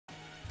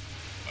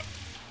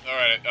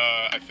Alright,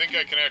 I think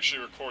I can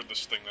actually record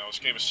this thing now. This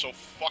game is so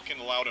fucking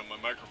loud and my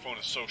microphone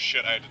is so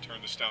shit I had to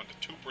turn this down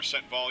to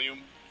 2% volume,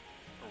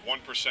 or 1%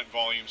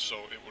 volume, so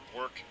it would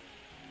work.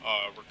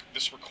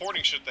 This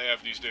recording shit they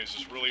have these days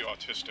is really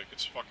autistic.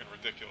 It's fucking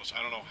ridiculous.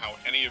 I don't know how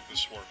any of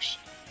this works.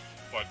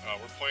 But,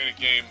 we're playing a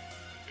game.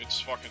 It's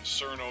fucking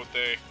Cyrano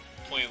Day.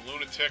 Playing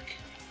Lunatic.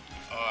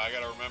 I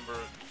gotta remember,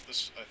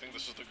 this. I think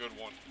this is the good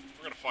one.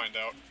 We're gonna find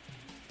out.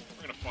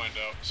 We're gonna find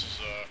out. This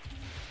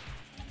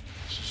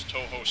is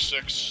touhou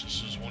 6.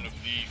 This is one of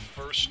the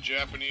first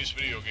Japanese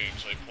video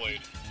games I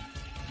played.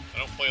 I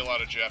don't play a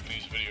lot of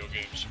Japanese video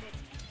games, but,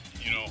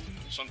 you know,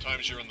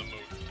 sometimes you're in the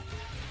mood.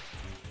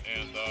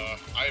 And,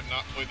 I have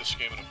not played this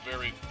game in a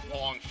very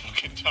long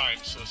fucking time,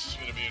 so this is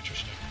gonna be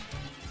interesting.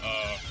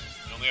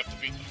 You only have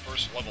to beat the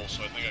first level,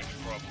 so I think I can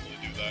probably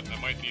do that.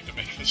 I might need to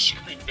make the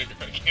screen bigger.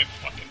 I can't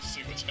fucking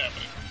see what's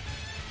happening.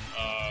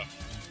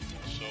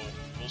 So,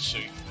 we'll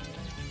see.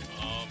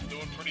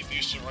 Doing pretty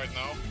decent right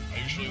now.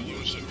 I usually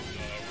lose at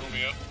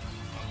Rumia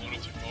on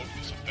Lunatic mode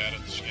because I'm bad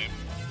at this game.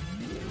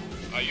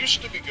 I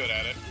used to be good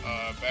at it.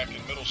 Back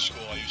in middle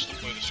school, I used to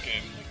play this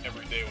game like,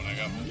 every day when I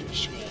got home from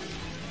school.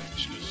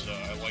 Just because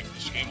I liked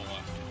this game a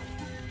lot.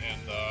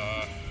 And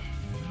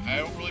I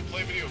don't really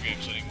play video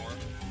games anymore.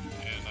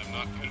 And I'm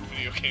not good at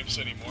video games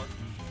anymore.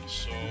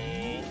 So,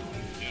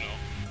 you know,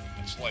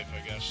 that's life,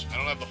 I guess. I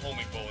don't have the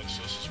homing bullets,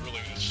 so this is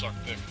really going to suck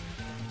dick.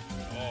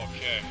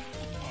 Okay.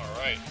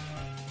 Alright.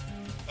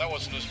 That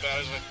wasn't as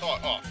bad as I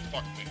thought. Oh,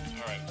 fuck me.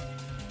 Alright.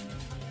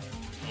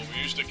 Well,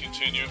 we used a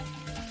continue.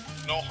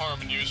 No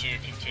harm in using a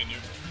continue.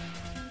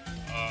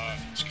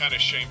 It's kind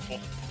of shameful.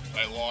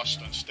 I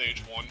lost on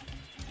stage 1.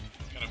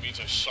 Kind of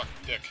means I sucked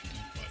dick,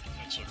 but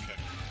that's okay.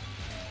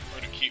 We're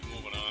gonna keep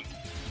moving on.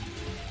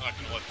 Not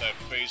gonna let that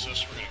phase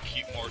us. We're gonna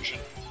keep marching.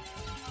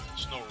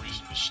 There's no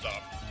reason to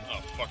stop.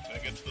 Oh, fuck.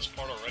 Did I get to this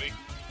part already?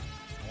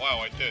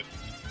 Wow, I did.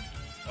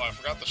 Oh, I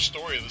forgot the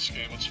story of this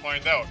game. Let's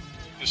find out.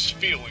 This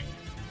feeling.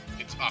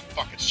 It's,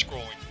 fuck, it's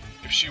scrolling.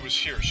 If she was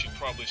here, she'd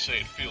probably say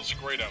it feels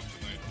great out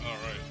tonight.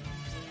 Alright.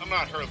 I'm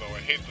not her, though. I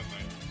hate the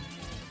night.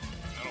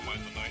 I don't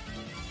mind the night.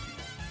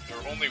 There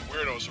are only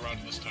weirdos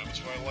around this time.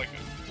 That's why I like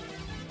it.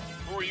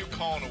 Who are you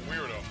calling a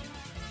weirdo?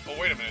 Oh,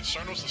 wait a minute.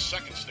 Sarno's the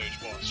second stage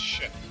boss.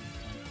 Shit.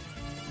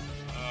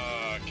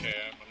 Okay.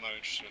 I'm not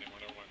interested anymore.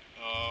 Never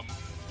mind.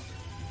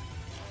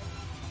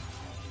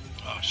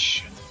 Oh,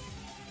 shit.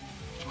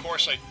 Of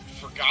course, I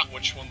forgot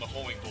which one the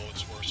homing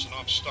bullets were, so now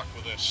I'm stuck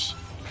with this.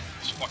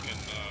 These fucking,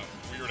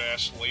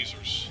 weird-ass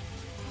lasers.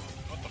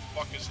 What the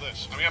fuck is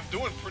this? I mean, I'm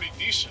doing pretty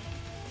decent.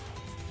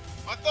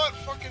 I thought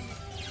fucking...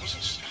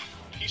 wasn't...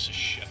 piece of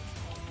shit.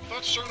 I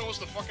thought Cyrano was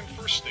the fucking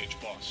first stage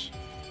boss.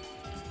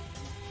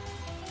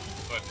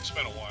 But it's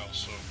been a while,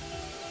 so...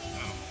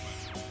 I don't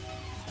know,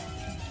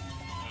 man.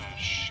 Ah,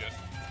 shit.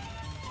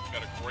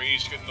 Gotta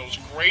graze, getting those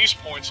graze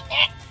points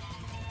up!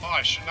 Oh,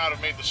 I should not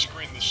have made the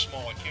screen this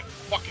small. I can't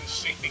fucking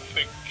see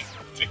anything.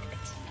 God damn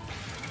it.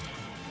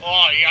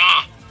 Oh,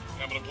 yeah!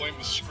 I'm gonna blame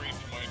the screen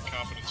for my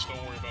incompetence.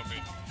 Don't worry about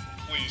me.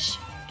 Please.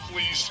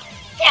 Please.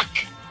 Fuck!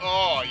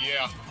 Oh,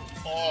 yeah.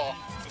 Oh,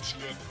 that's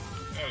good.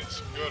 That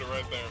is good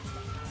right there.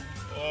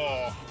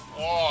 Oh.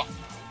 Oh.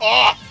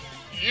 Oh!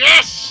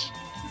 Yes!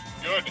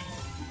 Good.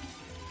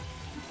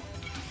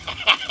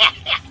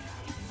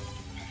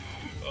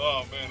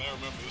 Oh, man, I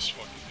remember this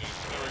fucking game.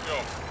 There we go.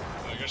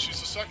 I guess she's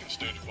the second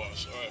stage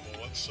boss. Alright,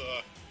 well, let's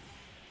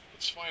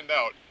find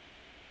out.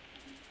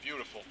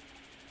 Beautiful.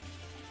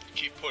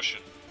 Keep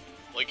pushing.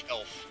 Lake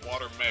Elf,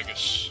 Water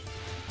Magus,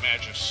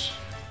 Magus.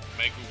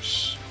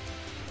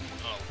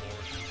 Oh,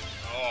 Lord.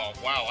 Oh,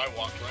 wow, I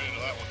walked right into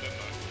that one,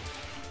 didn't I?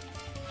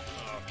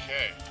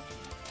 Okay.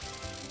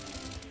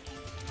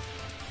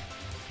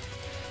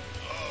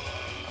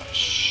 Oh,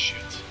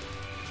 shit.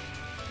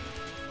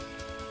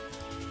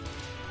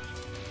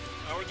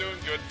 Oh, we're doing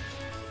good.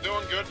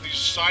 Doing good. These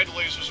side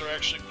lasers are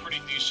actually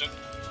pretty decent.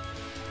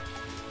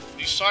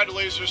 These side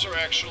lasers are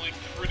actually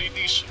pretty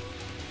decent.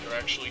 They're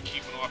actually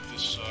keeping off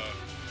this,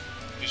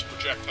 these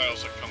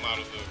projectiles that come out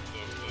of the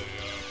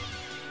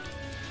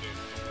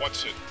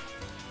what's it?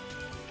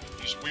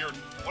 These weird,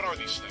 what are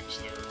these things?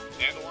 They're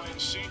dandelion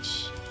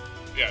seeds?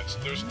 Yeah,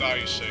 there's now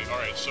you say.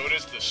 Alright, so it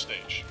is this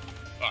stage.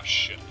 Ah,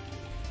 shit.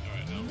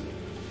 Alright, now.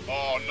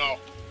 Oh, no.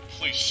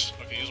 Please.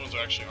 Okay, these ones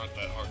actually aren't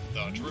that hard to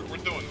dodge. We're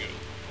doing good.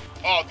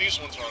 Oh, these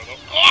ones are, though.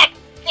 Oh,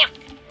 fuck!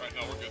 Alright,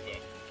 no, we're good,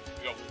 though.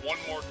 We got one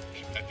more.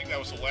 I think that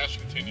was the last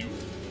continue.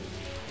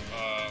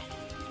 I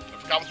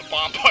forgot what the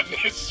bomb button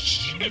is.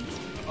 Shit.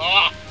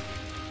 Ah!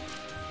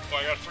 Oh,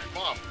 I got a free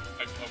bomb.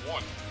 I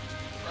won.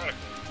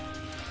 Radical.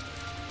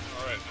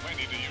 Alright, I might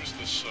need to use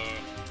this,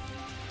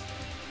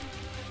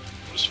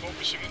 what is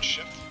focusing and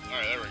shift?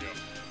 Alright, there we go.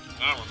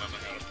 Now I'm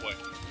remembering how to play.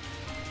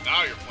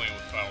 Now you're playing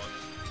with power.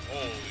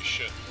 Holy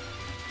shit.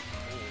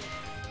 Ooh.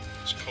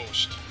 Let's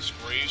coast. Let's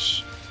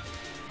graze.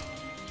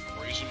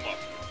 Raise them up.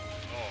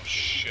 Oh,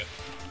 shit.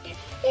 Oh,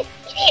 oh,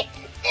 oh,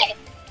 oh.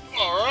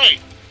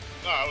 Alright.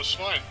 Nah, that was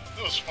fine.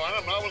 That was fine.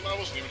 I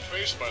wasn't even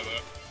fazed by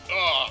that.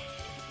 Ah.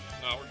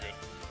 No, we're good.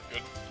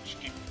 Good. Just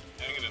keep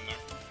hanging in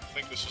there. I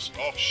think this is...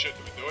 Oh, shit,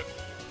 did we do it?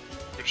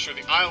 Pretty sure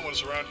the island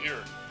was around here.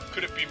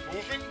 Could it be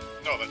moving?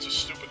 No, that's a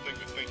stupid thing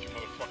to think, you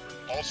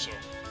motherfucker. Also,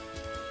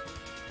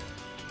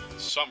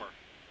 summer.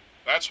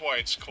 That's why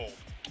it's cold.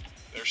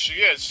 There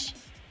she is.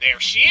 There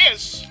she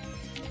is!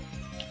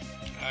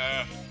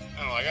 I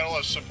don't know, I got a lot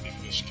of sympathy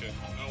for this kid.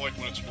 I don't like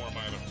when it's warm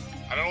either.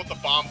 I don't know what the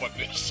bomb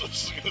button is.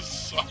 This is gonna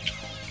suck.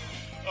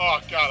 Oh,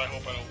 God, I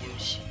hope I don't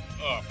lose.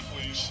 Oh,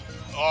 please.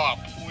 Oh,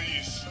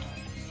 please.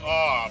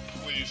 Oh,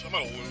 please. I'm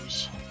gonna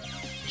lose.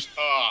 Just,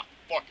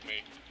 fuck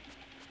me.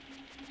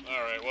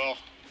 Alright, well,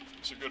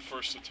 it's a good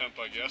first attempt,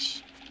 I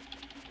guess.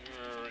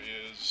 Where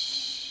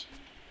is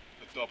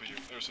the W?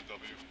 There's a W.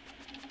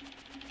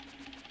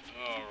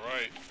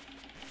 Alright.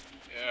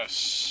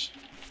 Yes.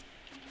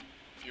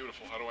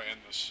 Beautiful. How do I end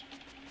this?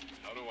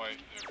 How do I...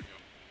 There we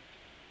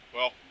go.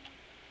 Well,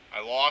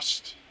 I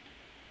lost.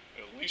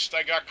 At least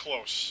I got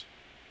close.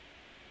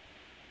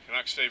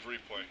 Cannot save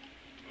replay.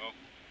 Well,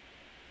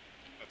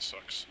 that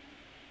sucks.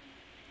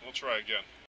 We'll try again.